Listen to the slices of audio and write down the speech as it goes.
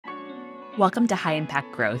Welcome to High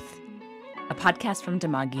Impact Growth, a podcast from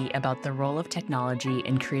Dimagi about the role of technology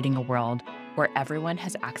in creating a world where everyone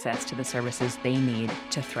has access to the services they need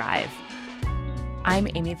to thrive. I'm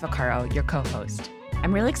Amy Vaccaro, your co-host.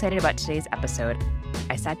 I'm really excited about today's episode.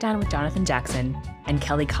 I sat down with Jonathan Jackson and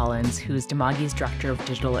Kelly Collins, who's Dimagi's Director of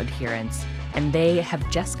Digital Adherence, and they have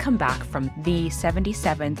just come back from the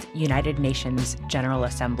 77th United Nations General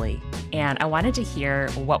Assembly. And I wanted to hear,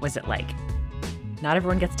 what was it like? Not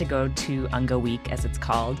everyone gets to go to UNGA Week, as it's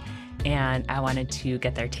called, and I wanted to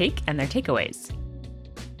get their take and their takeaways.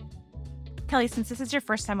 Kelly, since this is your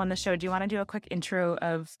first time on the show, do you want to do a quick intro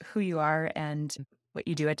of who you are and what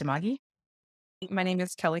you do at Dimagi? My name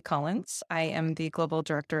is Kelly Collins. I am the Global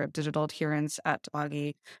Director of Digital Adherence at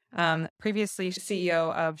Dimagi. Previously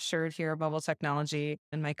CEO of Shared Here Mobile Technology,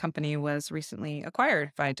 and my company was recently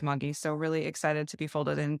acquired by Dimagi. So really excited to be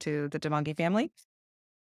folded into the Dimagi family.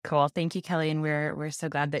 Cool. Thank you, Kelly. And we're so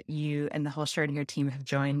glad that you and the whole Shared Here team have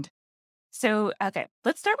joined. So, okay,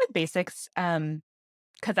 let's start with basics.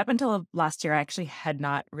 Because up until last year, I actually had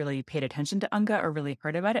not really paid attention to UNGA or really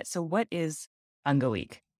heard about it. So what is UNGA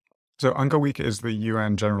Week? So UNGA Week is the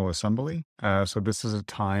UN General Assembly. So this is a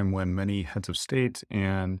time when many heads of state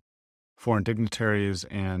and foreign dignitaries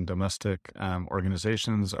and domestic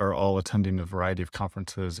organizations are all attending a variety of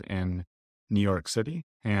conferences in New York City.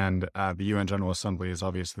 And the UN General Assembly is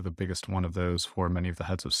obviously the biggest one of those for many of the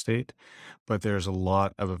heads of state. But there's a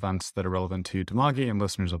lot of events that are relevant to Dimagi and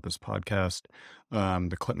listeners of this podcast.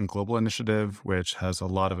 The Clinton Global Initiative, which has a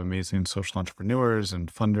lot of amazing social entrepreneurs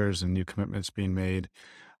and funders and new commitments being made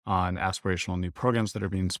on aspirational new programs that are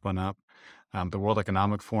being spun up. The World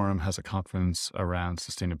Economic Forum has a conference around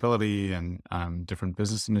sustainability and different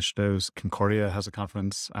business initiatives. Concordia has a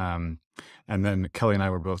conference. And then Kelly and I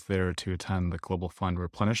were both there to attend the Global Fund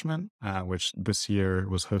Replenishment, which this year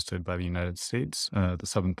was hosted by the United States, the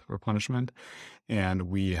 7th Replenishment. And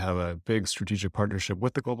we have a big strategic partnership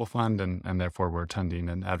with the Global Fund, and therefore we're attending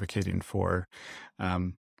and advocating for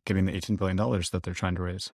getting the $18 billion that they're trying to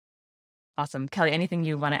raise. Awesome. Kelly, anything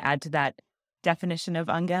you want to add to that definition of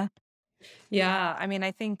UNGA? Yeah, I mean,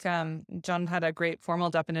 I think John had a great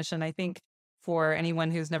formal definition. I think for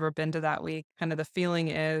anyone who's never been to that week, kind of the feeling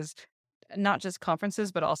is not just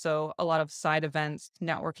conferences, but also a lot of side events,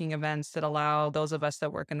 networking events that allow those of us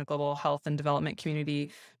that work in the global health and development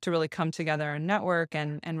community to really come together and network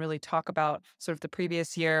and really talk about sort of the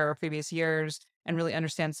previous year or previous years and really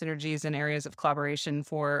understand synergies and areas of collaboration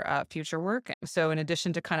for future work. So in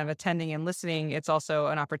addition to kind of attending and listening, it's also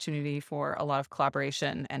an opportunity for a lot of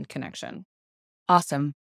collaboration and connection.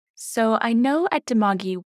 Awesome. So I know at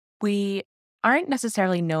Dimagi, we aren't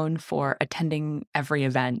necessarily known for attending every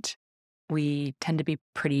event. We tend to be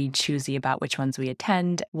pretty choosy about which ones we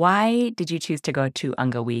attend. Why did you choose to go to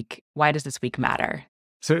UNGA Week? Why does this week matter?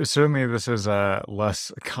 So certainly this is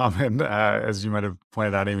less common, as you might have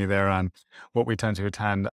pointed out, Amy, there on what we tend to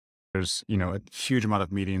attend. There's, a huge amount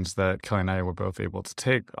of meetings that Kelly and I were both able to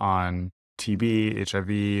take on TB,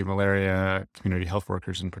 HIV, malaria, community health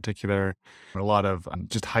workers in particular. A lot of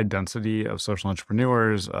just high density of social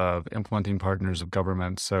entrepreneurs, of implementing partners of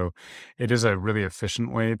government. So it is a really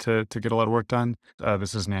efficient way to get a lot of work done.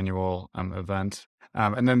 This is an annual event.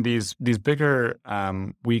 And then these bigger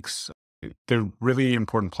weeks, they're really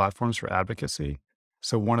important platforms for advocacy.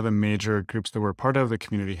 So one of the major groups that we're part of, the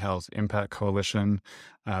Community Health Impact Coalition,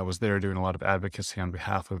 was there doing a lot of advocacy on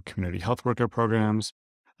behalf of community health worker programs.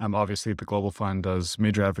 Obviously, the Global Fund does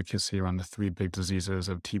major advocacy around the three big diseases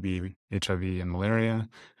of TB, HIV, and malaria.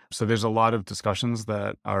 So there's a lot of discussions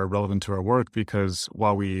that are relevant to our work because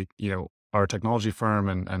while we, are a technology firm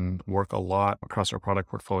and work a lot across our product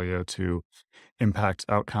portfolio to impact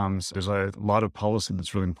outcomes, there's a lot of policy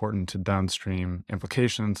that's really important to downstream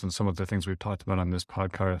implications and some of the things we've talked about on this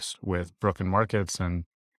podcast with broken markets and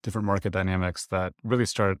different market dynamics that really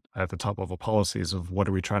start at the top level policies of what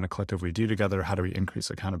are we trying to collectively do together? How do we increase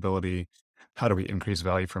accountability? How do we increase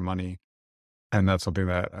value for money? And that's something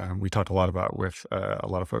that we talked a lot about with a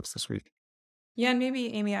lot of folks this week. Yeah, and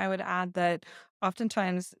maybe, Amy, I would add that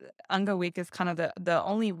oftentimes UNGA Week is kind of the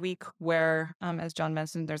only week where, as John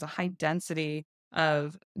mentioned, there's a high density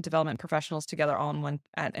of development professionals together all in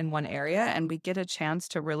one area, and we get a chance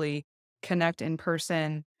to really connect in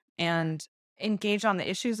person and engage on the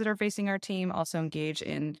issues that are facing our team. Also engage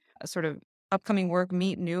in a sort of upcoming work,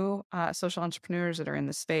 meet new social entrepreneurs that are in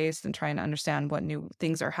the space, and trying to understand what new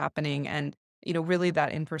things are happening and really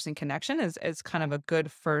that in-person connection is kind of a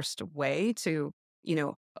good first way to,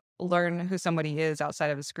 learn who somebody is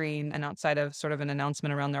outside of a screen and outside of sort of an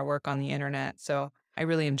announcement around their work on the internet. So I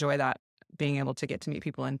really enjoy that, being able to get to meet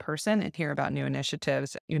people in person and hear about new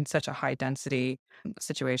initiatives in such a high density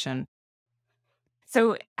situation.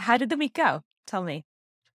 So how did the week go? Tell me.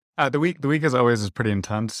 The week as always is pretty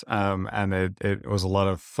intense, and it was a lot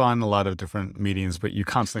of fun, a lot of different meetings, but you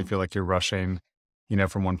constantly feel like you're rushing,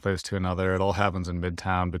 from one place to another. It all happens in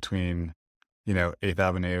Midtown between, 8th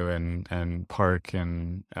Avenue and Park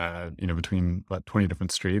and, between about 20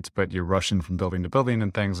 different streets, but you're rushing from building to building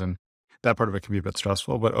and things, and that part of it can be a bit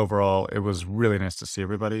stressful. But overall, it was really nice to see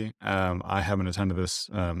everybody. I haven't attended this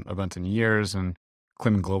event in years, and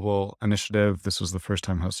Clean Global Initiative. This was the first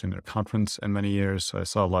time hosting their conference in many years. So I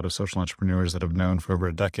saw a lot of social entrepreneurs that I've known for over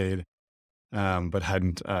a decade, but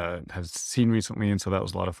hadn't have seen recently, and so that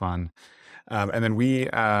was a lot of fun. And then we,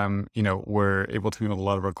 were able to meet with a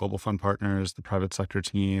lot of our global fund partners, the private sector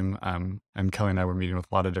team, and Kelly and I were meeting with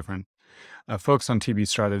a lot of different folks on TB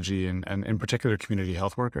strategy and in particular community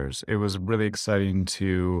health workers. It was really exciting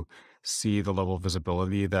to see the level of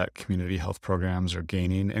visibility that community health programs are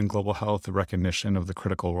gaining in global health, the recognition of the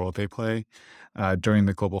critical role they play. During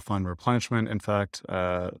the Global Fund Replenishment, in fact,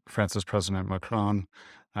 France's President Macron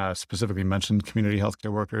specifically mentioned community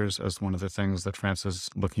healthcare workers as one of the things that France is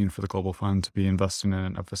looking for the Global Fund to be investing in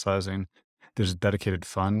and emphasizing. There's a dedicated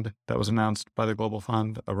fund that was announced by the Global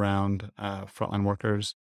Fund around frontline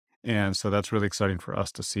workers. And so that's really exciting for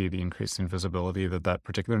us to see the increasing visibility that that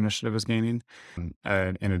particular initiative is gaining,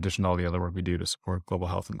 and in addition to all the other work we do to support global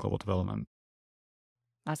health and global development.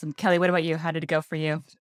 Awesome. Kelly, what about you? How did it go for you?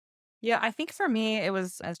 Yeah, I think for me, it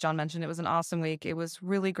was, as John mentioned, it was an awesome week. It was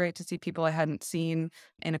really great to see people I hadn't seen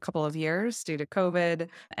in a couple of years due to COVID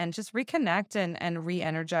and just reconnect and re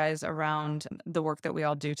energize around the work that we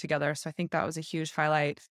all do together. So I think that was a huge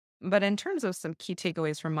highlight. But in terms of some key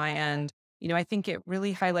takeaways from my end, I think it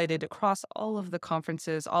really highlighted across all of the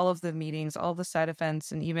conferences, all of the meetings, all of the side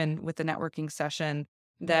events, and even with the networking session,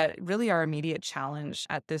 that really our immediate challenge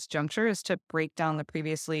at this juncture is to break down the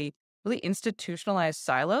previously really institutionalized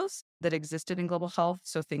silos that existed in global health.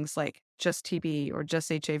 So things like just TB or just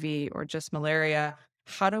HIV or just malaria.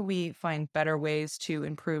 How do we find better ways to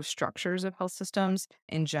improve structures of health systems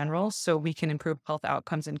in general so we can improve health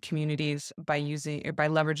outcomes in communities by using or by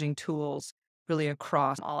leveraging tools really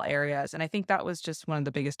across all areas? And I think that was just one of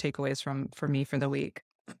the biggest takeaways from for me for the week.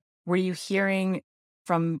 Were you hearing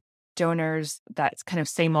from donors that's kind of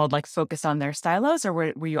same old, like focused on their silos, or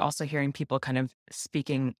were you also hearing people kind of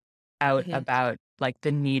speaking out about like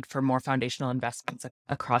the need for more foundational investments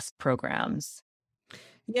across programs?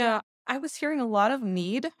 Yeah, I was hearing a lot of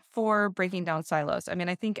need for breaking down silos. I mean,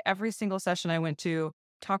 I think every single session I went to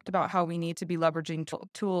talked about how we need to be leveraging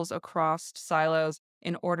tools across silos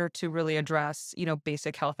in order to really address,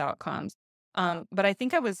 basic health outcomes. But I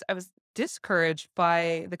think I was discouraged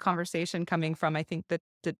by the conversation coming from I think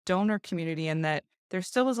the donor community, and that there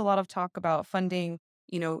still was a lot of talk about funding,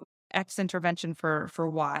 you know, X intervention for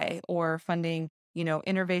Y, or funding,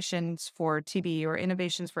 innovations for TB or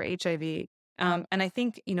innovations for HIV. And I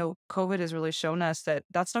think, COVID has really shown us that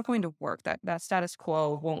that's not going to work. That status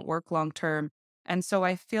quo won't work long term. And so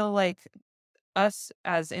I feel like us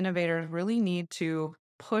as innovators really need to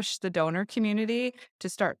push the donor community to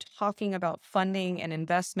start talking about funding and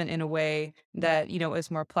investment in a way that, is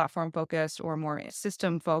more platform focused or more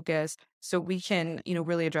system focused, so we can,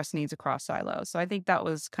 really address needs across silos. So I think that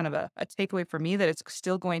was kind of a takeaway for me, that it's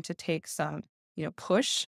still going to take some,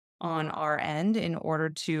 push on our end in order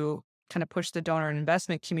to kind of push the donor and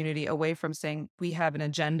investment community away from saying we have an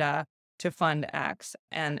agenda to fund X,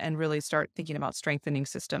 and really start thinking about strengthening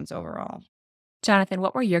systems overall. Jonathan,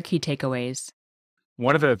 what were your key takeaways?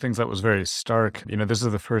 One of the things that was very stark, this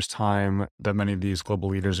is the first time that many of these global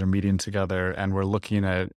leaders are meeting together, and we're looking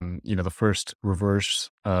at, the first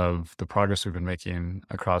reverse of the progress we've been making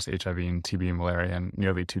across HIV and TB and malaria in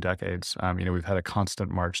nearly 2 decades. We've had a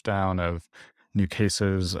constant march down of new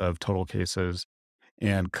cases, of total cases,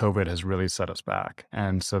 and COVID has really set us back.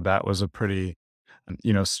 And so that was a pretty,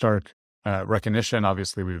 stark recognition.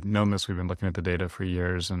 Obviously, we've known this. We've been looking at the data for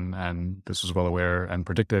years, and this was well aware and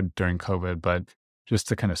predicted during COVID. But just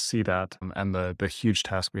to kind of see that, and the huge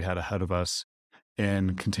task we had ahead of us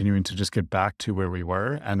in continuing to just get back to where we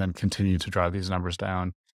were and then continue to drive these numbers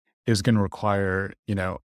down is going to require,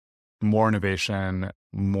 more innovation,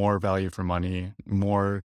 more value for money,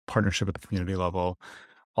 more partnership at the community level,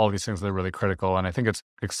 all these things that are really critical. And I think it's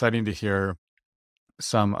exciting to hear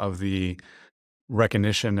some of the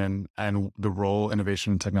recognition and the role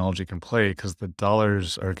innovation and technology can play, because the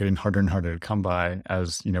dollars are getting harder and harder to come by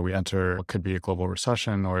as we enter what could be a global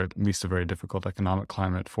recession, or at least a very difficult economic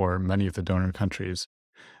climate for many of the donor countries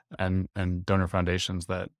and donor foundations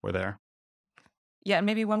that were there. Yeah, and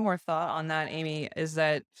maybe one more thought on that, Amy, is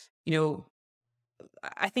that, you know,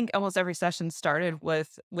 I think almost every session started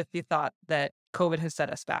with the thought that COVID has set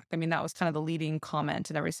us back. I mean, that was kind of the leading comment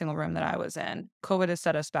in every single room that I was in. COVID has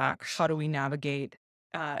set us back. How do we navigate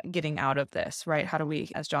getting out of this, right? How do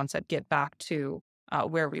we, as John said, get back to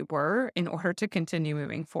where we were in order to continue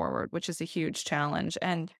moving forward, which is a huge challenge.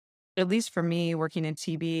 And at least for me, working in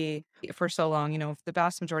TB for so long, the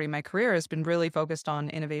vast majority of my career has been really focused on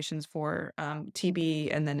innovations for TB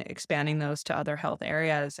and then expanding those to other health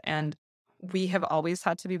areas. And we have always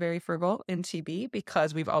had to be very frugal in TB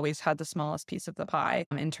because we've always had the smallest piece of the pie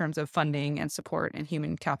in terms of funding and support and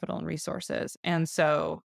human capital and resources. And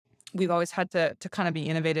so we've always had to kind of be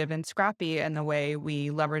innovative and scrappy in the way we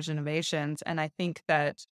leverage innovations. And I think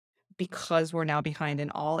that because we're now behind in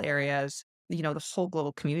all areas, the whole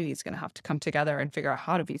global community is going to have to come together and figure out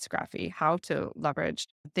how to be scrappy, how to leverage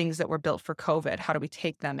things that were built for COVID. How do we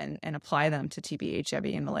take them and apply them to TB, HIV,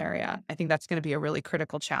 and malaria? I think that's going to be a really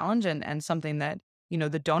critical challenge and something that,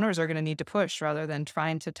 the donors are going to need to push rather than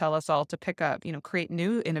trying to tell us all to pick up, create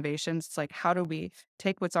new innovations. It's like, how do we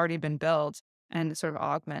take what's already been built and sort of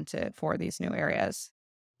augment it for these new areas?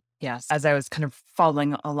 Yes. As I was kind of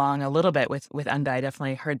following along a little bit with UNGA, I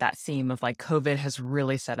definitely heard that theme of like COVID has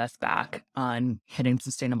really set us back on hitting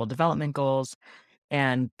sustainable development goals.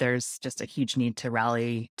 And there's just a huge need to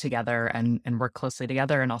rally together and work closely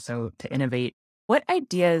together and also to innovate. What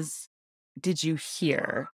ideas did you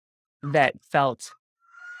hear that felt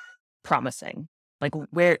promising? Like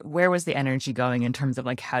where was the energy going in terms of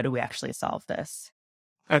like, how do we actually solve this?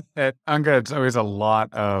 At UNGA, it's always a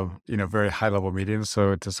lot of, very high level meetings.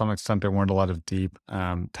 So to some extent, there weren't a lot of deep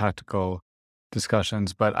tactical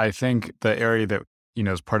discussions. But I think the area that,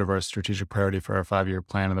 is part of our strategic priority for our 5-year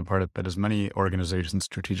plan and the part that is many organizations'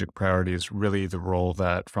 strategic priority is really the role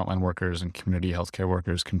that frontline workers and community healthcare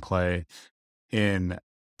workers can play in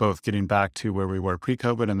both getting back to where we were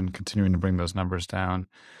pre-COVID and then continuing to bring those numbers down.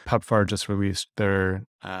 PEPFAR just released their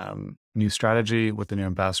new strategy with the new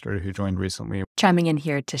ambassador who joined recently. Chiming in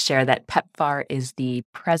here to share that PEPFAR is the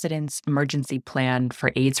President's Emergency Plan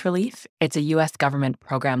for AIDS Relief. It's a U.S. government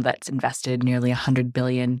program that's invested nearly $100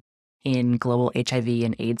 billion in global HIV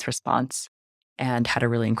and AIDS response and had a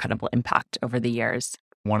really incredible impact over the years.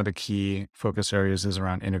 One of the key focus areas is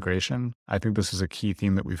around integration. I think this is a key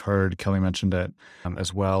theme that we've heard. Kelly mentioned it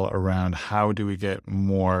as well, around how do we get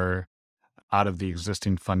more out of the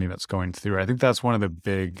existing funding that's going through. I think that's one of the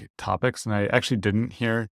big topics. And I actually didn't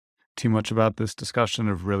hear too much about this discussion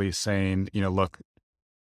of really saying, look,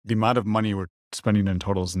 the amount of money we're spending in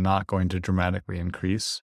total is not going to dramatically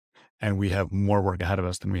increase. And we have more work ahead of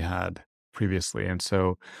us than we had previously. And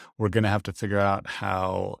so we're going to have to figure out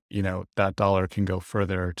how, that dollar can go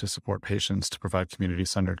further to support patients, to provide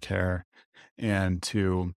community-centered care, and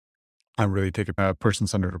to really take a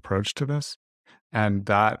person-centered approach to this. And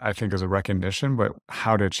that, I think, is a recognition, but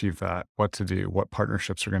how to achieve that, what to do, what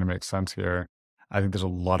partnerships are going to make sense here. I think there's a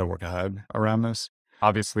lot of work ahead around this.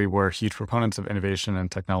 Obviously, we're huge proponents of innovation and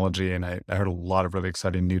technology, and I heard a lot of really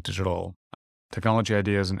exciting new digital technology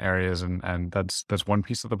ideas and areas, and that's one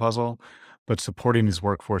piece of the puzzle. But supporting these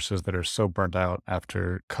workforces that are so burnt out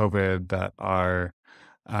after COVID, that are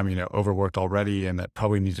overworked already, and that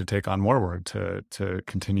probably need to take on more work to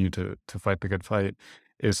continue to fight the good fight,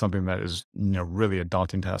 is something that is really a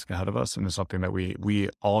daunting task ahead of us, and is something that we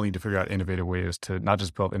all need to figure out innovative ways to not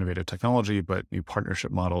just build innovative technology, but new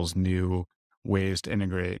partnership models, new ways to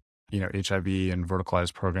integrate HIV and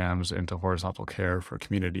verticalized programs into horizontal care for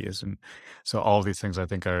communities. And so all of these things I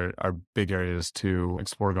think are big areas to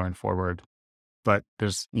explore going forward. But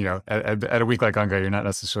there's, at a week like UNGA, you're not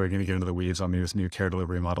necessarily going to get into the weeds on these new care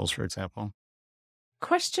delivery models, for example.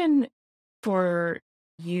 Question for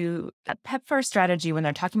you, at PEPFAR strategy, when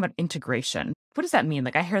they're talking about integration, what does that mean?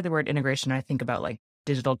 Like, I hear the word integration, and I think about like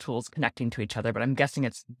digital tools connecting to each other, but I'm guessing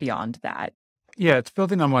it's beyond that. Yeah, it's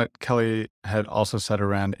building on what Kelly had also said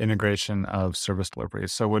around integration of service delivery.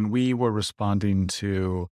 So when we were responding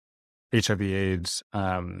to HIV/AIDS,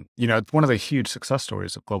 it's one of the huge success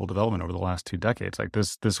stories of global development over the last 2 decades. Like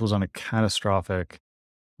this was on a catastrophic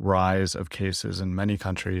rise of cases in many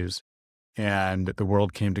countries, and the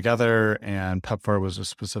world came together. And PEPFAR was a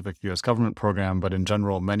specific U.S. government program, but in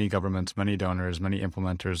general, many governments, many donors, many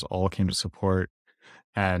implementers all came to support,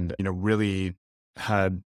 and really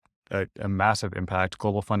had a massive impact.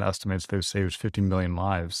 Global Fund estimates they've saved 50 million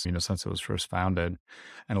lives, since it was first founded.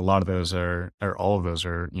 And a lot of those are, or all of those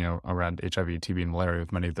are, around HIV, TB, and malaria,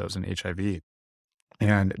 with many of those in HIV.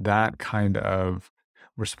 And that kind of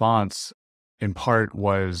response, in part,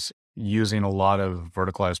 was using a lot of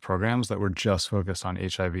verticalized programs that were just focused on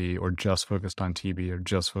HIV or just focused on TB or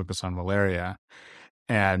just focused on malaria.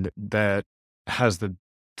 And that has the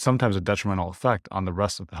sometimes a detrimental effect on the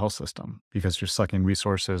rest of the health system because you're sucking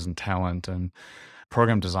resources and talent and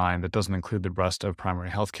program design that doesn't include the rest of primary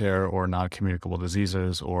healthcare or non-communicable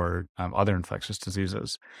diseases or other infectious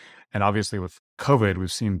diseases. And obviously with COVID,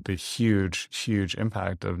 we've seen the huge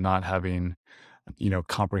impact of not having,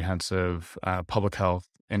 comprehensive public health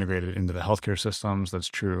integrated into the healthcare systems. That's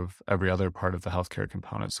true of every other part of the healthcare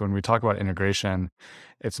component. So when we talk about integration,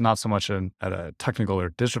 it's not so much at a technical or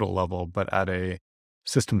digital level, but at a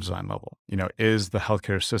system design level. Is the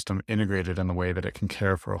healthcare system integrated in the way that it can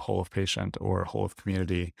care for a whole of patient or a whole of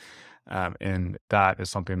community? And that is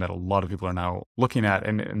something that a lot of people are now looking at.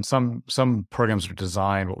 And some programs are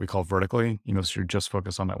designed what we call vertically, so you're just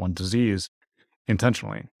focused on that one disease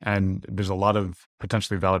intentionally. And there's a lot of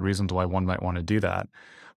potentially valid reasons why one might want to do that.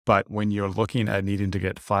 But when you're looking at needing to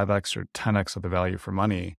get 5x or 10x of the value for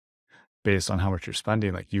money based on how much you're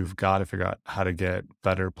spending, like you've got to figure out how to get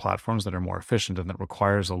better platforms that are more efficient, and that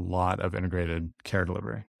requires a lot of integrated care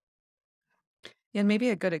delivery. Yeah, and maybe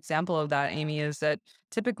a good example of that, Amy, is that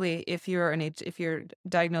typically if you're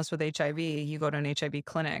diagnosed with HIV, you go to an HIV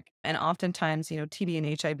clinic, and oftentimes, TB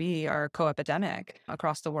and HIV are co-epidemic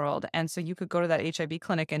across the world, and so you could go to that HIV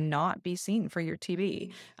clinic and not be seen for your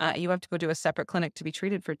TB. You have to go to a separate clinic to be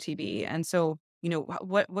treated for TB, and so.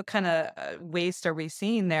 What kind of waste are we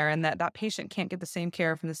seeing there? And that patient can't get the same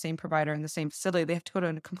care from the same provider in the same facility. They have to go to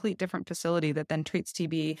a complete different facility that then treats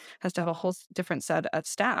TB, has to have a whole different set of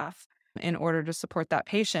staff in order to support that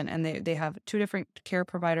patient. And they have two different care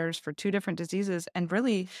providers for two different diseases. And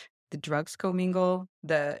really, the drugs commingle,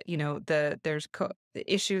 the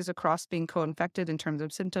issues across being co-infected in terms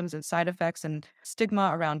of symptoms and side effects and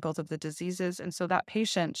stigma around both of the diseases. And so that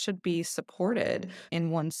patient should be supported in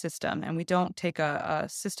one system. And we don't take a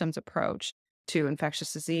systems approach to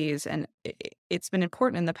infectious disease. And it's been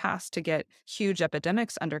important in the past to get huge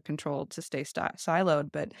epidemics under control to stay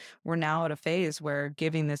siloed. But we're now at a phase where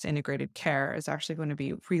giving this integrated care is actually going to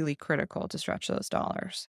be really critical to stretch those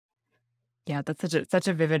dollars. Yeah, that's such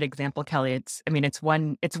a vivid example, Kelly. It's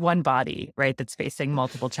one body, right, that's facing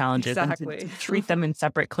multiple challenges. Exactly. And to treat them in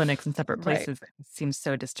separate clinics and separate Right. places seems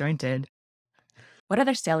so disjointed. What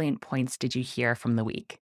other salient points did you hear from the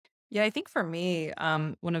week? Yeah, I think for me,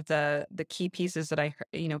 one of the key pieces that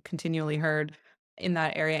continually heard in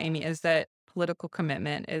that area, Amy, is that political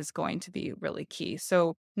commitment is going to be really key.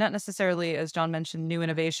 So not necessarily, as John mentioned, new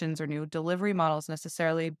innovations or new delivery models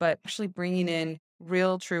necessarily, but actually bringing in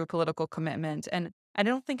real, true political commitment. And I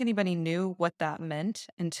don't think anybody knew what that meant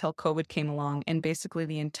until COVID came along, and basically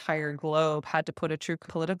the entire globe had to put a true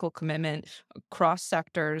political commitment across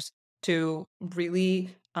sectors to really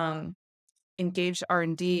engage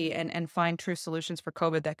R&D and find true solutions for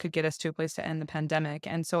COVID that could get us to a place to end the pandemic.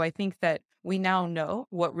 And so I think that we now know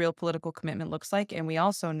what real political commitment looks like. And we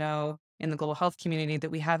also know in the global health community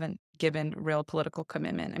that we haven't given real political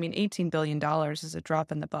commitment. I mean, $18 billion is a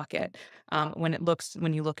drop in the bucket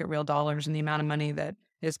when you look at real dollars and the amount of money that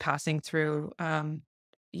is passing through,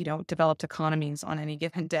 developed economies on any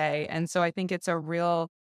given day. And so I think it's a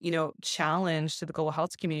real challenge to the global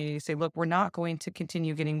health community to say, look, we're not going to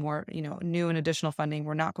continue getting more, new and additional funding.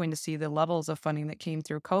 We're not going to see the levels of funding that came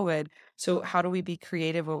through COVID. So how do we be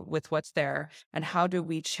creative with what's there? And how do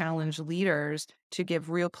we challenge leaders to give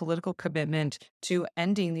real political commitment to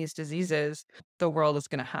ending these diseases? The world is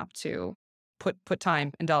going to have to put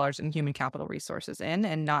time and dollars and human capital resources in,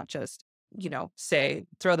 and not just, say,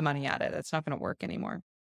 throw the money at it. It's not going to work anymore.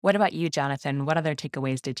 What about you, Jonathan? What other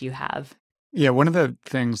takeaways did you have? Yeah, one of the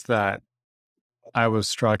things that I was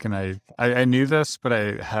struck, and I knew this, but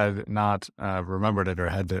I had not remembered it, or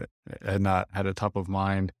had not had it top of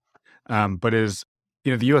mind. But is,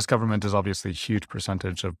 the U.S. government is obviously a huge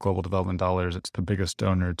percentage of global development dollars. It's the biggest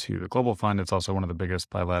donor to the Global Fund. It's also one of the biggest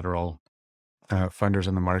bilateral funders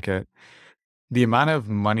in the market. The amount of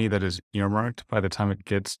money that is earmarked by the time it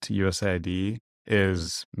gets to USAID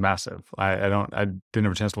is massive. I didn't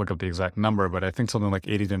have a chance to look up the exact number, but I think something like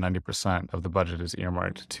 80 to 90% of the budget is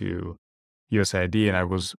earmarked to USAID. And I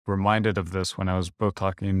was reminded of this when I was both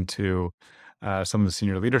talking to some of the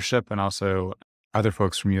senior leadership and also other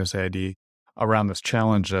folks from USAID around this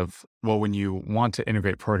challenge of, well, when you want to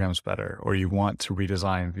integrate programs better, or you want to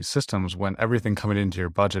redesign these systems, when everything coming into your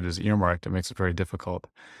budget is earmarked, it makes it very difficult.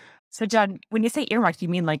 So, John, when you say earmarked, you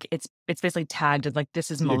mean like it's basically tagged as like, this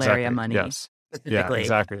is malaria Exactly. money. Yes. Yeah, Specifically.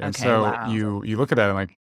 exactly. And Okay, so wow. you look at that and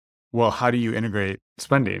like, well, how do you integrate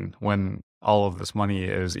spending when all of this money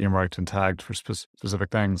is earmarked and tagged for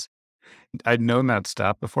specific things? I'd known that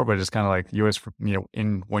stat before, but it's kind of like you always,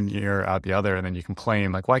 in 1 year out the other, and then you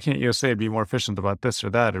complain like, why can't USAID be more efficient about this or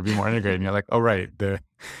that, or be more integrated? And you're like, oh, right,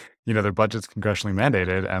 their budget's congressionally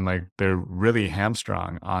mandated and like they're really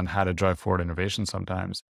hamstrung on how to drive forward innovation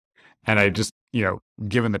sometimes. And I just,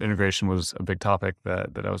 given that integration was a big topic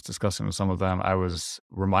that I was discussing with some of them, I was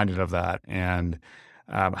reminded of that and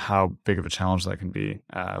how big of a challenge that can be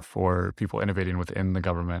for people innovating within the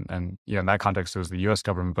government. And, in that context, it was the US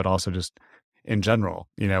government, but also just in general,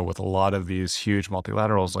 with a lot of these huge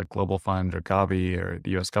multilaterals like Global Fund or Gavi or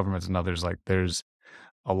the US governments and others, like there's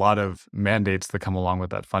a lot of mandates that come along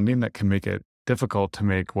with that funding that can make it difficult to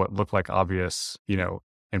make what look like obvious,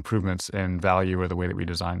 improvements in value or the way that we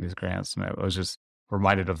design these grants. And I was just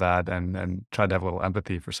reminded of that and tried to have a little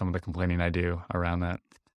empathy for some of the complaining I do around that.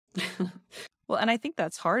 Well, and I think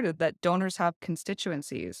that's hard that donors have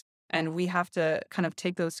constituencies, and we have to kind of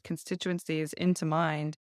take those constituencies into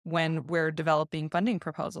mind when we're developing funding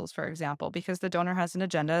proposals, for example, because the donor has an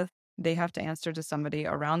agenda. They have to answer to somebody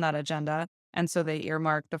around that agenda. And so they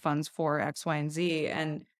earmark the funds for X, Y, and Z.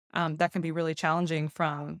 And that can be really challenging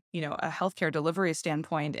from, a healthcare delivery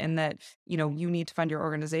standpoint in that, you need to fund your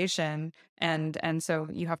organization. And so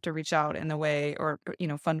you have to reach out in the way or,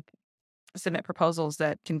 submit proposals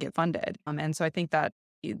that can get funded. And so I think that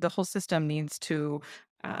the whole system needs to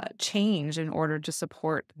change in order to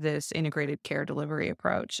support this integrated care delivery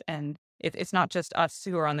approach. And it's not just us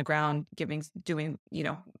who are on the ground doing,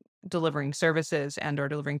 delivering services and or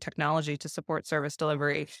delivering technology to support service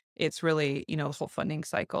delivery. It's really, the whole funding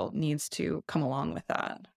cycle needs to come along with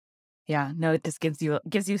that. Yeah, no, it just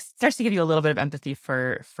starts to give you a little bit of empathy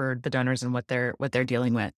for the donors and what they're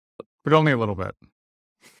dealing with. But only a little bit.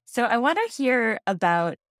 So I want to hear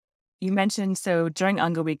about, you mentioned, so during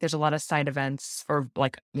UNGA week, there's a lot of side events or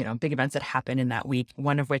big events that happen in that week,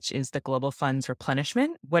 one of which is the Global Fund's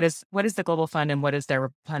Replenishment. What is the Global Fund and what does their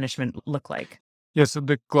replenishment look like? Yeah, so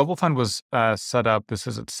the Global Fund was set up, this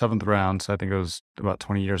is its seventh round, so I think it was about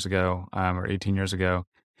 20 years ago or 18 years ago.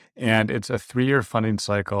 And it's a 3-year funding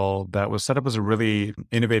cycle that was set up as a really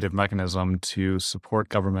innovative mechanism to support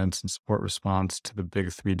governments and support response to the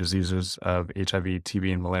big 3 diseases of HIV,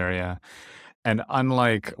 TB, and malaria. And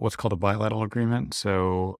unlike what's called a bilateral agreement,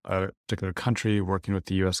 so a particular country working with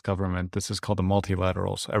the US government, this is called a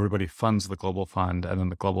multilateral. So everybody funds the Global Fund, and then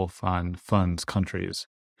the Global Fund funds countries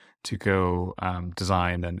to go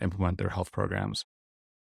design and implement their health programs.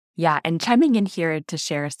 Yeah, and chiming in here to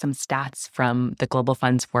share some stats from the Global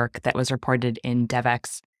Fund's work that was reported in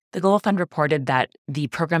DevEx, the Global Fund reported that the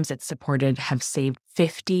programs it supported have saved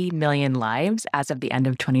 50 million lives as of the end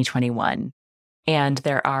of 2021. And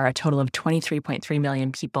there are a total of 23.3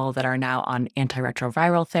 million people that are now on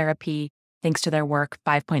antiretroviral therapy. Thanks to their work,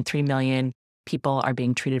 5.3 million people are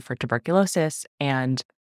being treated for tuberculosis, and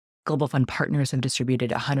Global Fund partners have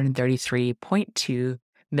distributed 133.2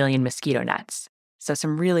 million mosquito nets. So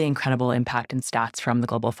some really incredible impact and stats from the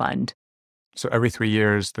Global Fund. So every 3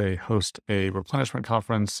 years, they host a replenishment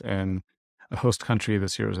conference in a host country.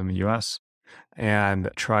 This year was in the US,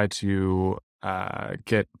 and try to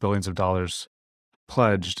get billions of dollars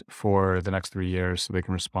pledged for the next 3 years so they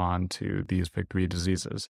can respond to these big 3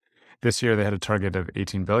 diseases. This year, they had a target of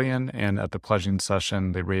 18 billion, and at the pledging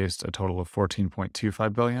session, they raised a total of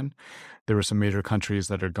 14.25 billion. There were some major countries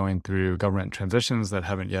that are going through government transitions that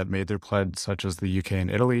haven't yet made their pledge, such as the UK and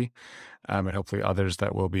Italy, and hopefully others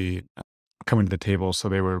that will be coming to the table. So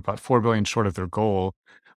they were about 4 billion short of their goal.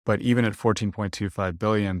 But even at 14.25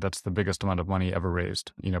 billion, that's the biggest amount of money ever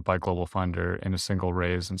raised, by Global Fund or in a single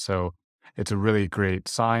raise. And so it's a really great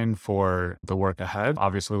sign for the work ahead.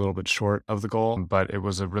 Obviously, a little bit short of the goal, but it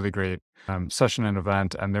was a really great session and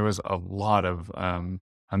event. And there was a lot of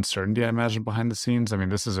uncertainty, I imagine, behind the scenes. I mean,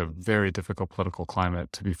 this is a very difficult political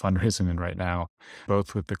climate to be fundraising in right now,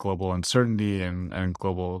 both with the global uncertainty and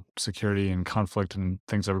global security and conflict and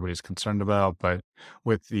things everybody's concerned about. But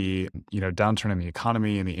with the downturn in the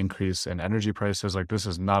economy and the increase in energy prices, like this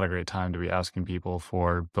is not a great time to be asking people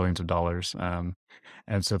for billions of dollars.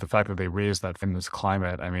 And so the fact that they raised that in this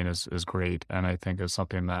climate, I mean, is great. And I think is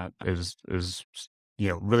something that is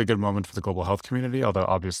really good moment for the global health community, although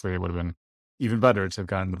obviously it would have been even better to have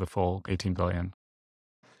gotten to the full 18 billion.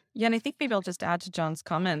 Yeah, and I think maybe I'll just add to John's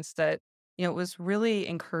comments that, it was really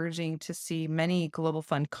encouraging to see many Global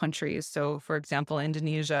Fund countries, so for example,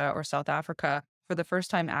 Indonesia or South Africa, for the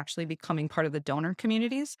first time actually becoming part of the donor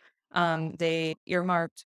communities. They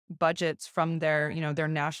earmarked budgets from their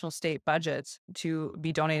national state budgets to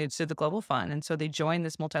be donated to the Global Fund. And so they join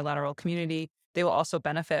this multilateral community. They will also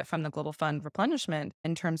benefit from the Global Fund replenishment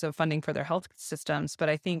in terms of funding for their health systems. But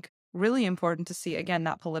I think really important to see, again,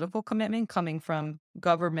 that political commitment coming from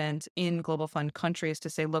government in Global Fund countries to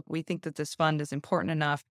say, look, we think that this fund is important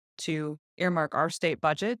enough to earmark our state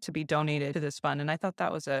budget to be donated to this fund. And I thought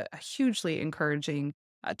that was a hugely encouraging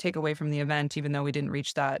take away from the event, even though we didn't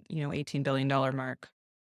reach that, $18 billion mark.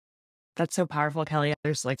 That's so powerful, Kelly.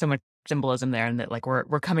 There's like so much symbolism there, and that like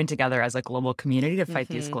we're coming together as a global community to fight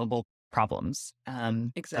these global problems that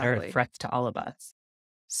are Exactly. threats to all of us.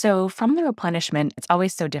 So from the replenishment, it's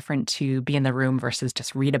always so different to be in the room versus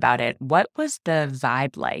just read about it. What was the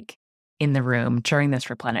vibe like in the room during this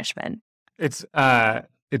replenishment? It's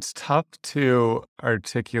tough to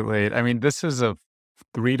articulate. I mean, this is a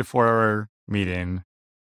 3 to 4 hour meeting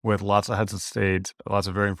with lots of heads of state, lots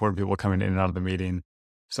of very important people coming in and out of the meeting.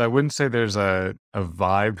 So I wouldn't say there's a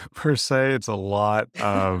vibe per se. It's a lot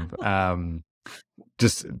of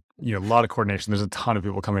just a lot of coordination. There's a ton of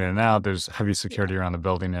people coming in and out. There's heavy security around the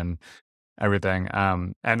building and everything.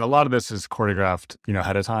 And a lot of this is choreographed,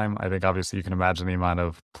 ahead of time. I think obviously you can imagine the amount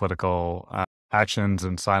of political actions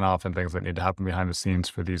and sign off and things that need to happen behind the scenes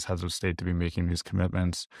for these heads of state to be making these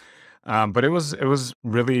commitments. But it was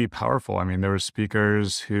really powerful. I mean, there were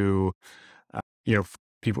speakers who,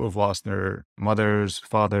 people who've lost their mothers,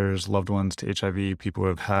 fathers, loved ones to HIV, people who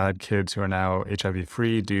have had kids who are now HIV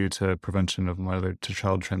free due to prevention of mother to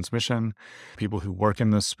child transmission, people who work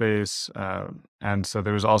in this space. And so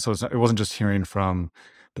there was also, it wasn't just hearing from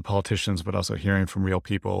the politicians, but also hearing from real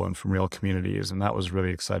people and from real communities. And that was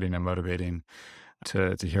really exciting and motivating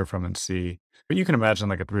to hear from and see. But you can imagine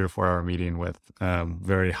like a 3 to 4 hour meeting with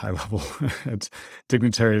very high level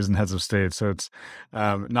dignitaries and heads of state. So it's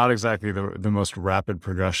not exactly the most rapid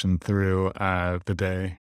progression through the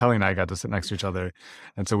day. Kelly and I got to sit next to each other.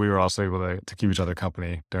 And so we were also able to keep each other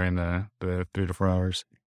company during the 3 to 4 hours.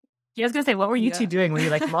 Yeah, I was gonna say, what were you two Yeah. doing? Were you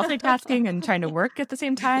like multitasking and trying to work at the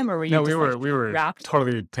same time, or were you No, just we were wrapped?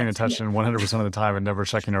 totally paying attention 100% of the time and never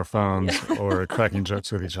checking our phones or cracking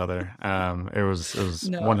jokes with each other. It was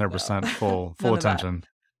No, 100% full None of that. attention.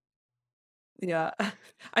 Yeah.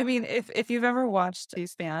 I mean, if you've ever watched a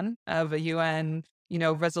span of a UN,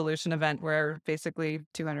 resolution event where basically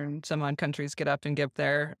 200 and some odd countries get up and give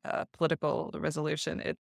their political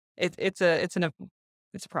resolution, it's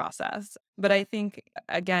a process. But I think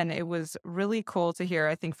again, it was really cool to hear,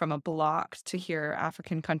 I think from a bloc to hear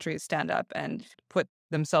African countries stand up and put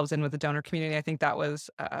themselves in with the donor community. I think that was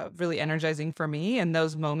really energizing for me. And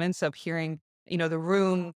those moments of hearing, the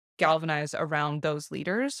room galvanize around those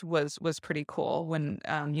leaders was pretty cool when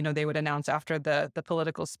they would announce after the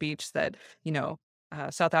political speech that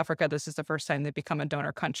South Africa, this is the first time they've become a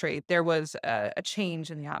donor country. There was a change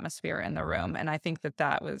in the atmosphere in the room, and I think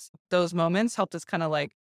that was those moments helped us kind of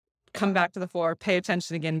like come back to the fore, pay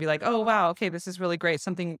attention again, be like, oh wow, okay, this is really great,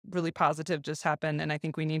 something really positive just happened, and I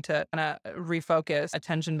think we need to kind of refocus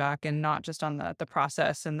attention back and not just on the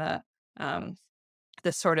process and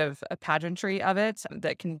the sort of a pageantry of it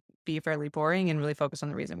that can be fairly boring, and really focus on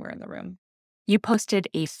the reason we're in the room. You posted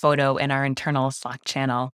a photo in our internal Slack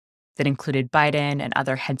channel that included Biden and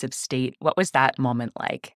other heads of state. What was that moment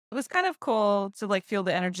like? It was kind of cool to like feel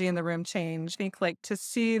the energy in the room change. I think like to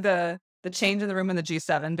see the change in the room when the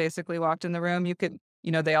G7 basically walked in the room. You could,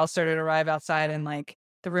 they all started to arrive outside, and like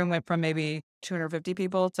the room went from maybe 250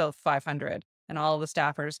 people to 500, and all of the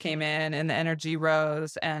staffers came in, and the energy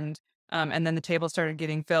rose, and then the table started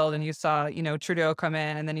getting filled, and you saw, Trudeau come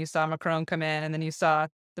in, and then you saw Macron come in, and then you saw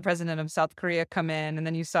the president of South Korea come in, and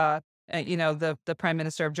then you saw the prime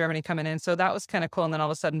minister of Germany coming in. So that was kind of cool. And then all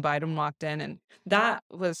of a sudden Biden walked in, and that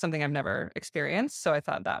was something I've never experienced. So I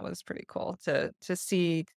thought that was pretty cool to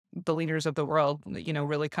see the leaders of the world,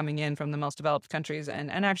 really coming in from the most developed countries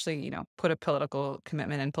and actually, put a political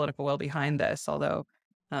commitment and political will behind this. Although,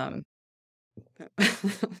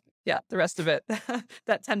 yeah, the rest of it,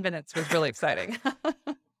 that 10 minutes was really exciting.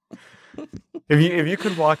 If you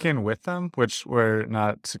could walk in with them, which we're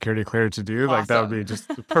not security cleared to do, like that would be just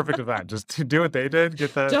the perfect event. Just to do what they did,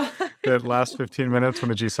 get that last 15 minutes when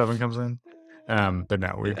the G7 comes in. But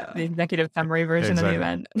no, the executive summary version of the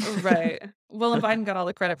event. Right. Well, and Biden got all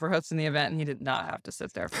the credit for hosting the event, and he did not have to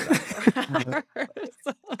sit there for that.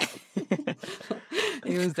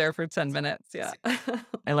 He was there for 10 minutes. Yeah.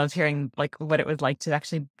 I loved hearing like what it was like to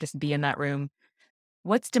actually just be in that room.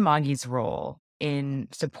 What's Dimagi's role in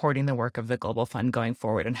supporting the work of the Global Fund going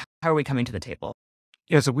forward, and how are we coming to the table?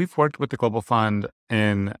 Yeah, so we've worked with the Global Fund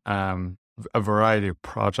in a variety of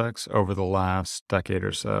projects over the last decade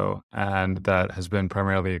or so, and that has been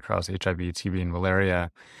primarily across HIV, TB, and malaria.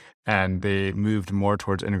 And they moved more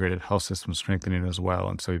towards integrated health system strengthening as well.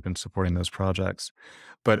 And so we've been supporting those projects.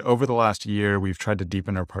 But over the last year, we've tried to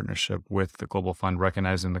deepen our partnership with the Global Fund,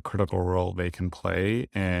 recognizing the critical role they can play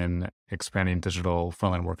in expanding digital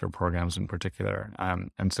frontline worker programs in particular.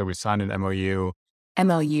 And so we signed an MOU.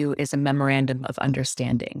 MOU is a memorandum of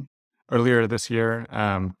understanding. earlier this year,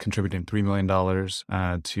 contributing $3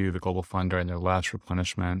 million to the Global Fund during their last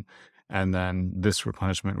replenishment. And then this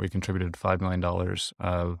replenishment, we contributed $5 million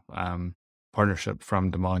of partnership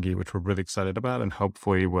from Dimagi, which we're really excited about and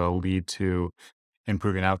hopefully will lead to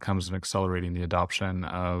improving outcomes and accelerating the adoption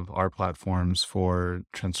of our platforms for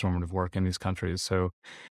transformative work in these countries. So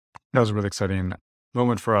that was a really exciting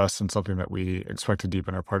moment for us and something that we expect to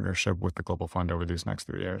deepen our partnership with the Global Fund over these next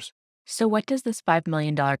 3 years. So, what does this $5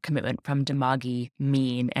 million commitment from Dimagi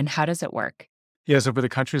mean, and how does it work? Yeah, so for the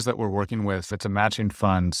countries that we're working with, it's a matching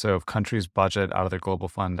fund. So if countries budget out of their Global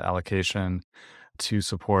Fund allocation to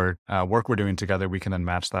support work we're doing together, we can then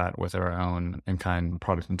match that with our own in-kind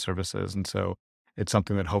products and services. And so it's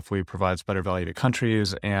something that hopefully provides better value to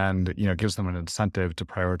countries and, gives them an incentive to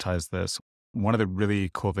prioritize this. One of the really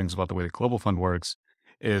cool things about the way the Global Fund works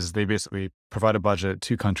is they basically provide a budget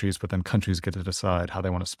to countries, but then countries get to decide how they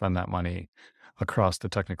want to spend that money across the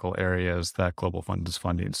technical areas that Global Fund is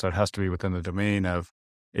funding. So it has to be within the domain of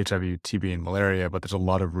HIV, TB, and malaria, but there's a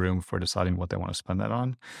lot of room for deciding what they want to spend that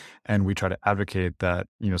on. And we try to advocate that,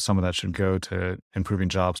 some of that should go to improving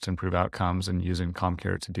jobs to improve outcomes and using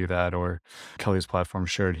ComCare to do that, or Kelly's platform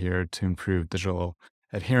Shared Here to improve digital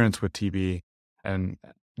adherence with TB. And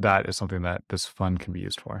that is something that this fund can be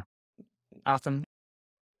used for. Awesome.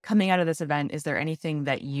 Coming out of this event, is there anything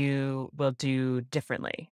that you will do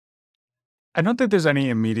differently? I don't think there's any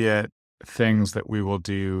immediate things that we will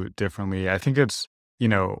do differently. I think it's,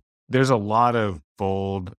 there's a lot of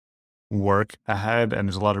bold work ahead and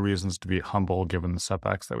there's a lot of reasons to be humble given the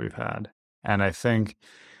setbacks that we've had. And I think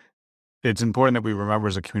it's important that we remember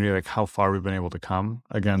as a community, like how far we've been able to come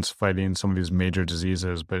against fighting some of these major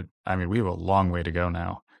diseases. But I mean, we have a long way to go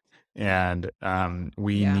now. And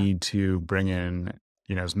we need to bring in,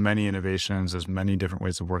 as many innovations, as many different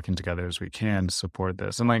ways of working together as we can to support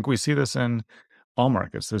this. And like we see this in all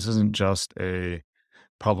markets. This isn't just a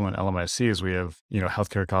problem in LMIC, as we have,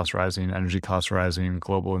 healthcare costs rising, energy costs rising,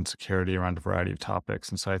 global insecurity around a variety of topics.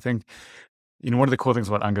 And so I think, one of the cool things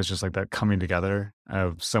about UNGA is just like that coming together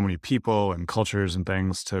of so many people and cultures and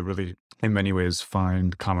things to really, in many ways,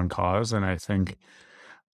 find common cause. And I think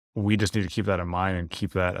we just need to keep that in mind and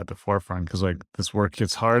keep that at the forefront because like this work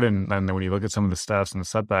gets hard. And then when you look at some of the stats and the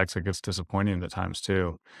setbacks, it gets disappointing at times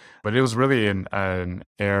too. But it was really an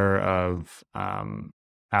air of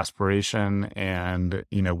aspiration and,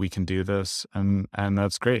 we can do this. And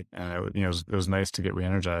that's great. And it was nice to get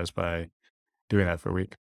re-energized by doing that for a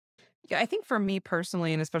week. Yeah, I think for me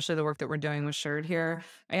personally, and especially the work that we're doing with Shared Here,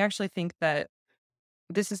 I actually think that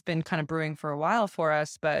this has been kind of brewing for a while for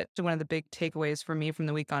us, but one of the big takeaways for me from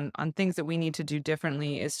the week on things that we need to do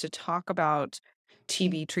differently is to talk about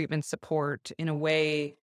TB treatment support in a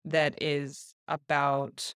way that is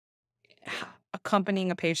about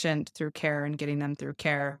accompanying a patient through care and getting them through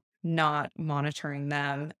care, not monitoring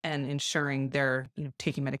them and ensuring they're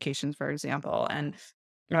taking medications, for example. And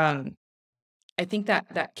um, I think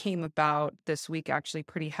that came about this week actually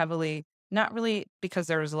pretty heavily, not really because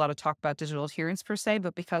there was a lot of talk about digital adherence per se,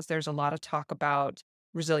 but because there's a lot of talk about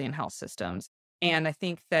resilient health systems. And I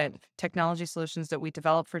think that technology solutions that we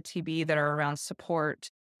develop for TB that are around support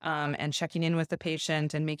and checking in with the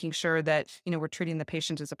patient and making sure that, we're treating the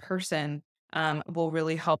patient as a person will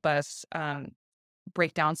really help us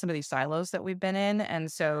break down some of these silos that we've been in. And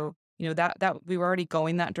so, that we were already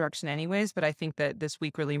going that direction anyways, but I think that this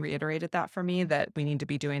week really reiterated that for me that we need to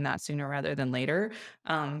be doing that sooner rather than later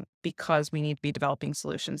because we need to be developing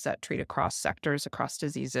solutions that treat across sectors, across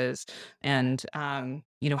diseases, and,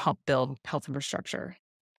 help build health infrastructure.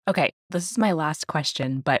 Okay, this is my last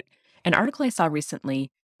question, but an article I saw recently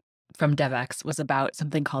from DevX was about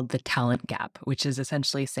something called the talent gap, which is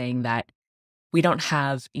essentially saying that we don't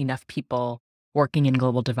have enough people working in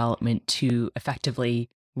global development to effectively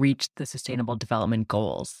reach the sustainable development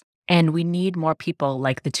goals. And we need more people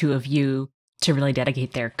like the two of you to really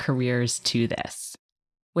dedicate their careers to this.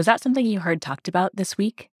 Was that something you heard talked about this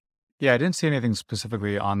week? Yeah, I didn't see anything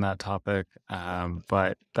specifically on that topic,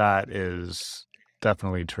 but that is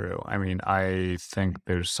definitely true. I mean, I think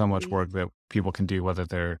there's so much work that people can do, whether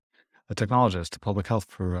they're a technologist, a public health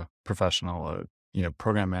professional, a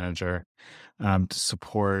program manager, to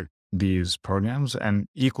support these programs. And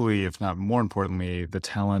equally, if not more importantly, the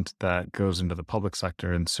talent that goes into the public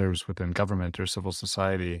sector and serves within government or civil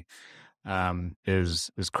society is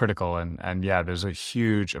critical. And yeah, there's a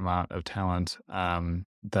huge amount of talent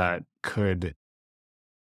that could,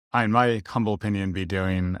 in my humble opinion, be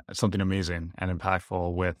doing something amazing and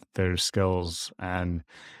impactful with their skills. And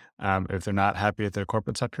if they're not happy at their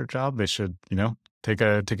corporate sector job, they should, take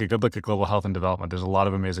a good look at global health and development. There's a lot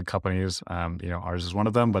of amazing companies. Ours is one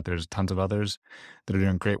of them, but there's tons of others that are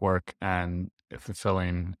doing great work and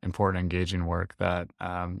fulfilling important, engaging work that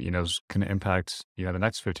is going to impact the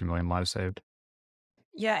next 50 million lives saved.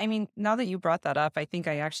 Yeah, I mean, now that you brought that up, I think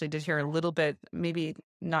I actually did hear a little bit, maybe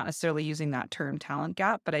not necessarily using that term talent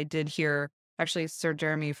gap, but I did hear actually Sir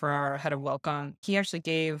Jeremy for our head of Welcome. He actually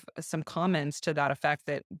gave some comments to that effect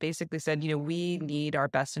that basically said, we need our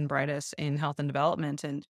best and brightest in health and development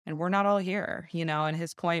and we're not all here, and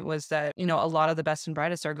his point was that, a lot of the best and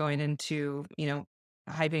brightest are going into,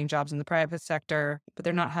 high paying jobs in the private sector, but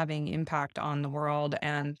they're not having impact on the world.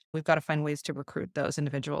 And we've got to find ways to recruit those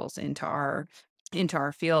individuals into our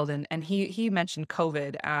field. And he mentioned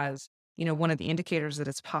COVID as, one of the indicators that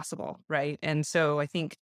it's possible, right? And so I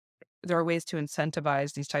think there are ways to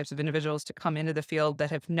incentivize these types of individuals to come into the field that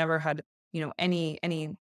have never had, any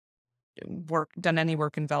done any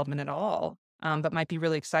work in development at all, but might be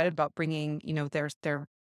really excited about bringing, their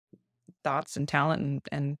thoughts and talent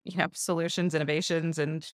and solutions, innovations,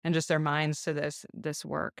 and just their minds to this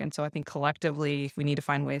work. And so I think collectively we need to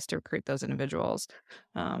find ways to recruit those individuals,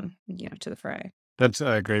 to the fray. That's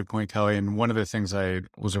a great point, Kelly. And one of the things I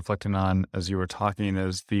was reflecting on as you were talking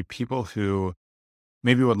is the people who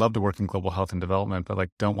maybe would love to work in global health and development, but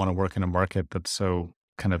don't want to work in a market that's so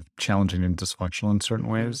kind of challenging and dysfunctional in certain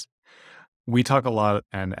ways. We talk a lot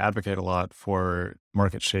and advocate a lot for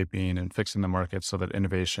market shaping and fixing the market so that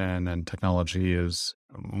innovation and technology is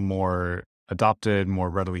more adopted, more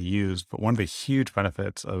readily used. But one of the huge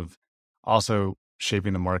benefits of also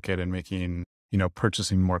shaping the market and making,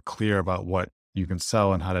 purchasing more clear about what you can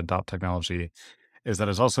sell and how to adopt technology is that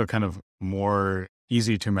it's also kind of more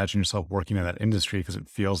easy to imagine yourself working in that industry because it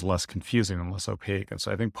feels less confusing and less opaque. And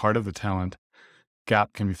so I think part of the talent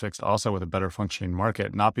gap can be fixed also with a better functioning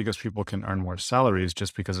market, not because people can earn more salaries,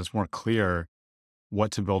 just because it's more clear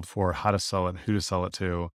what to build for, how to sell it, who to sell it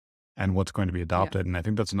to, and what's going to be adopted. Yeah. And I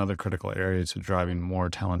think that's another critical area to driving more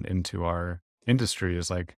talent into our industry is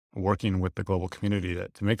working with the global community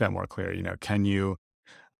to make that more clear.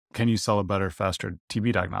 Can you sell a better, faster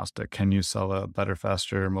TB diagnostic? Can you sell a better,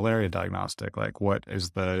 faster malaria diagnostic? What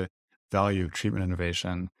is the value of treatment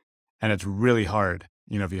innovation? And it's really hard,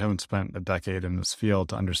 if you haven't spent a decade in this field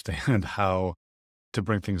to understand how to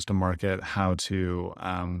bring things to market, how to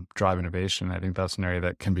drive innovation. I think that's an area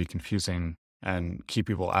that can be confusing and keep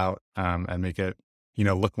people out and make it,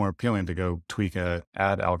 look more appealing to go tweak a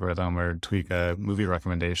ad algorithm or tweak a movie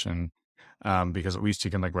recommendation because at least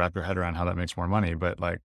you can wrap your head around how that makes more money. But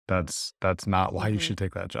that's not why you should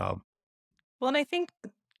take that job. Well, and I think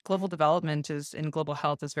global development in global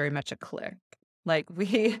health is very much a clique.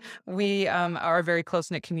 We are a very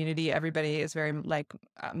close-knit community. Everybody is very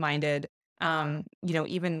minded.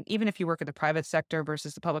 Even if you work in the private sector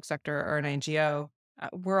versus the public sector or an NGO,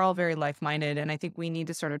 we're all very like-minded. And I think we need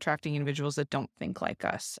to start attracting individuals that don't think like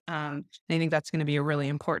us. And I think that's going to be a really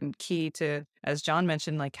important key to, as John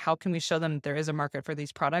mentioned, how can we show them that there is a market for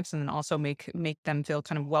these products and then also make them feel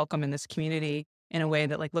kind of welcome in this community in a way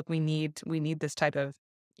that look, we need this type of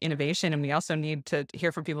innovation, and we also need to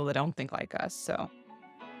hear from people that don't think like us. So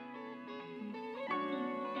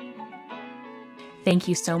thank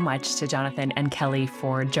you so much to Jonathan and Kelly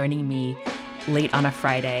for joining me late on a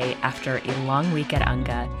Friday after a long week at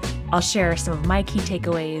UNGA. I'll share some of my key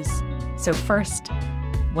takeaways. So first,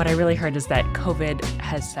 what I really heard is that COVID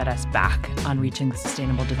has set us back on reaching the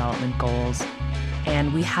Sustainable Development Goals,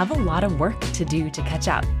 and we have a lot of work to do to catch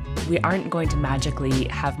up. We aren't going to magically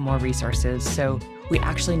have more resources, so we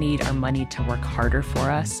actually need our money to work harder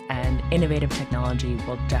for us, and innovative technology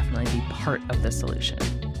will definitely be part of the solution.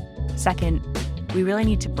 Second, we really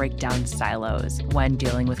need to break down silos when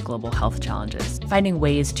dealing with global health challenges, finding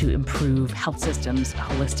ways to improve health systems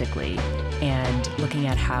holistically, and looking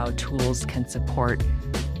at how tools can support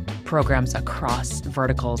programs across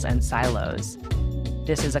verticals and silos.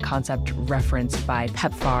 This is a concept referenced by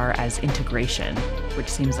PEPFAR as integration, which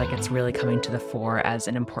seems like it's really coming to the fore as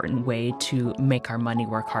an important way to make our money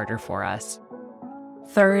work harder for us.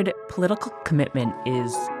 Third, political commitment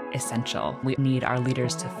is essential. We need our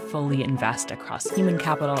leaders to fully invest across human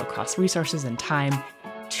capital, across resources and time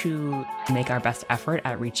to make our best effort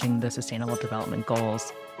at reaching the Sustainable Development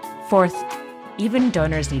Goals. Fourth, even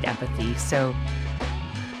donors need empathy. So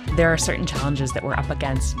there are certain challenges that we're up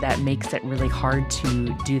against that makes it really hard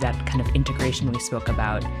to do that kind of integration we spoke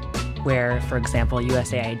about, where, for example,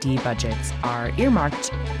 USAID budgets are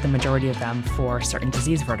earmarked, the majority of them, for certain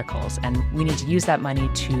disease verticals. And we need to use that money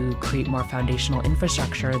to create more foundational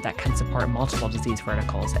infrastructure that can support multiple disease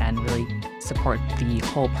verticals and really support the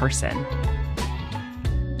whole person.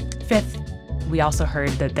 Fifth, we also heard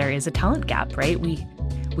that there is a talent gap, right? We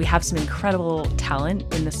have some incredible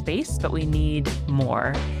talent in the space, but we need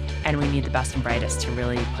more. And we need the best and brightest to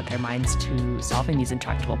really put their minds to solving these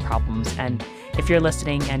intractable problems. And if you're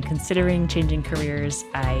listening and considering changing careers,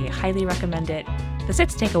 I highly recommend it. The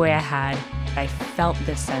sixth takeaway I had, I felt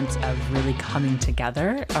this sense of really coming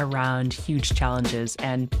together around huge challenges.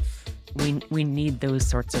 And we need those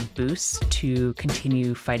sorts of boosts to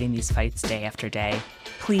continue fighting these fights day after day.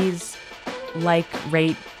 Please like,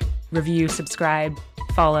 rate, review, subscribe,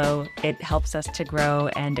 follow. It helps us to grow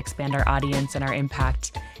and expand our audience and our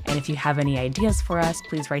impact. And if you have any ideas for us,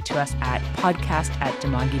 please write to us at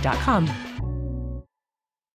podcast@dimagi.com.